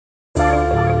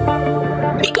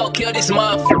We gon' kill this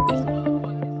motherfucker.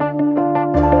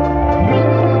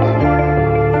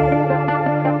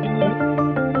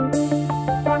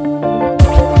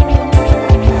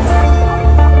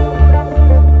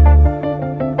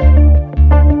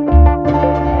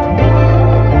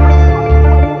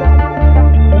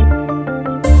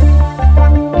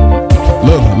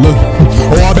 Look.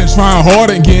 Oh, I've been trying hard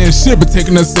and getting shit, but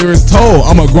taking a serious toll.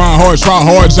 I'ma grind hard, try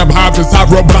hard, jump high to the top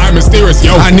rope, but I'm mysterious,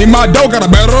 yo. I need my dough, gotta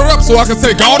better it up so I can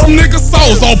take all them niggas'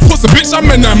 souls. Oh, pussy, bitch, I'm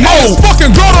in that mode.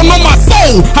 Fucking girl don't know my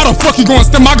soul. How the fuck you gonna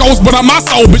stem my goals, but I'm my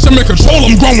soul, bitch? I'm in control,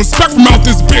 I'm growing respect from out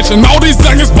this bitch. And all these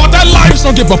youngins bought that life, bitch,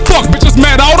 don't give a fuck, bitches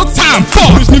mad all the time.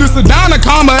 Fuck, bitch, need to sit down and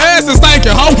calm my ass and stank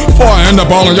it, hoe. Before I end up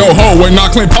all in your hoe, wait,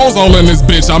 not clean pose all in this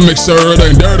bitch. I make sure it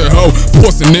ain't dirty, hoe.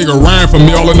 Pussy nigga ran from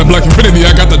me all in the black infinity.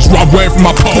 I got the drop way from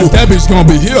my pole. That bitch gonna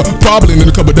be here probably in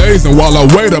a couple days, and while I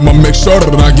wait, I'ma make sure that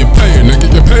I get paid. Nigga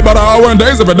get paid by the hour and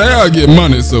days. Every day I get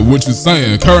money. So what you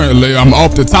saying? Currently I'm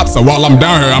off the top, so while I'm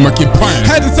down here, I'ma keep praying.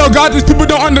 Had to tell God these people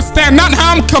don't understand not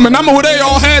how I'm coming. I'm who they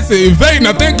all had to evade.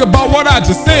 Now think about what I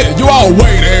just said. You all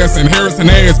wait ass and Harrison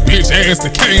ass, bitch ass, the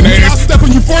Kane ass. I step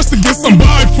on you first to get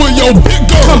somebody for your big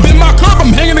girl. Come in my curb,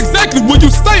 I'm hanging exactly where you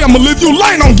stay. I'ma leave you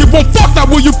lane. Don't give a fuck now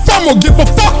where you from, or give a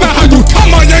fuck now how you come.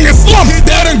 My young and slum. He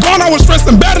dead and gone. I was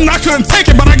stressing bad and I couldn't take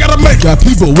it, but I gotta make it. Got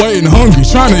people waiting hungry,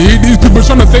 trying to eat. These people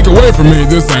trying to take away from me.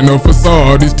 This ain't no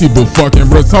facade. These people fucking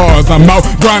retards. I'm out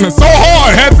grinding so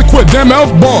hard, had to quit them elf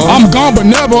bars. I'm gone but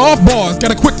never off bars.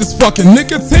 Gotta quit this fucking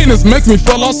nicotine. This makes me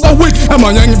feel all so weak. And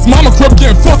my youngins mama crib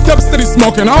getting fucked up, steady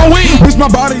smoking all weed. Bitch, my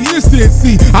body is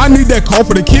CNC. I need that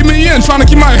coffee to keep me in. Trying to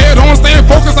keep my head on, staying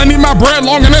focused. I need my bread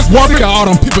long and it's warping. All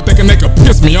them people thinking they could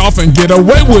piss me off and get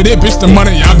away with it. Bitch, the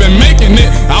money I've been making it.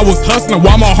 I was hustling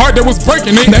while my heart that was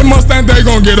breaking it. They must think they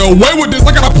gon' get away with this.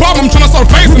 I got a problem, tryna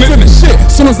start facing it. Shit.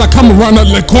 Soon as I come around that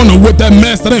little corner with that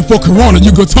mess that ain't for Corona,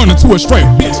 you gon' turn into a straight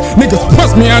bitch. Niggas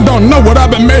press me, I don't know what I've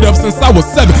been made of since I was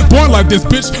 7. Born like this,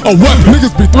 bitch, a weapon.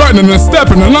 Niggas be threatening and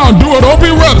stepping, and I don't do it, I'll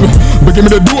be rapping. But give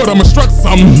me to do it, I'ma strut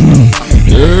something.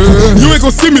 Yeah. You ain't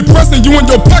gon' see me pressing you in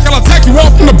your pack, I'll attack you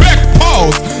off from the back.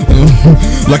 Pause.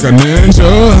 Like a ninja.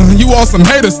 You all some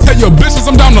haters, tell your bitches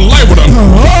I'm down to lay with them.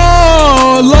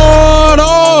 Oh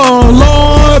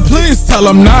Lord, please tell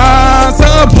them not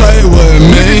to play with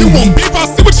me. Nigga, you want beef, I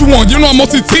see what you want. You know I'm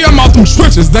OTT, I'm out them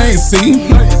trenches, they ain't see.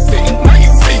 Now you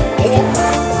see, boy.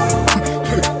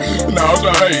 Nah, I'm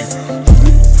trying to hate.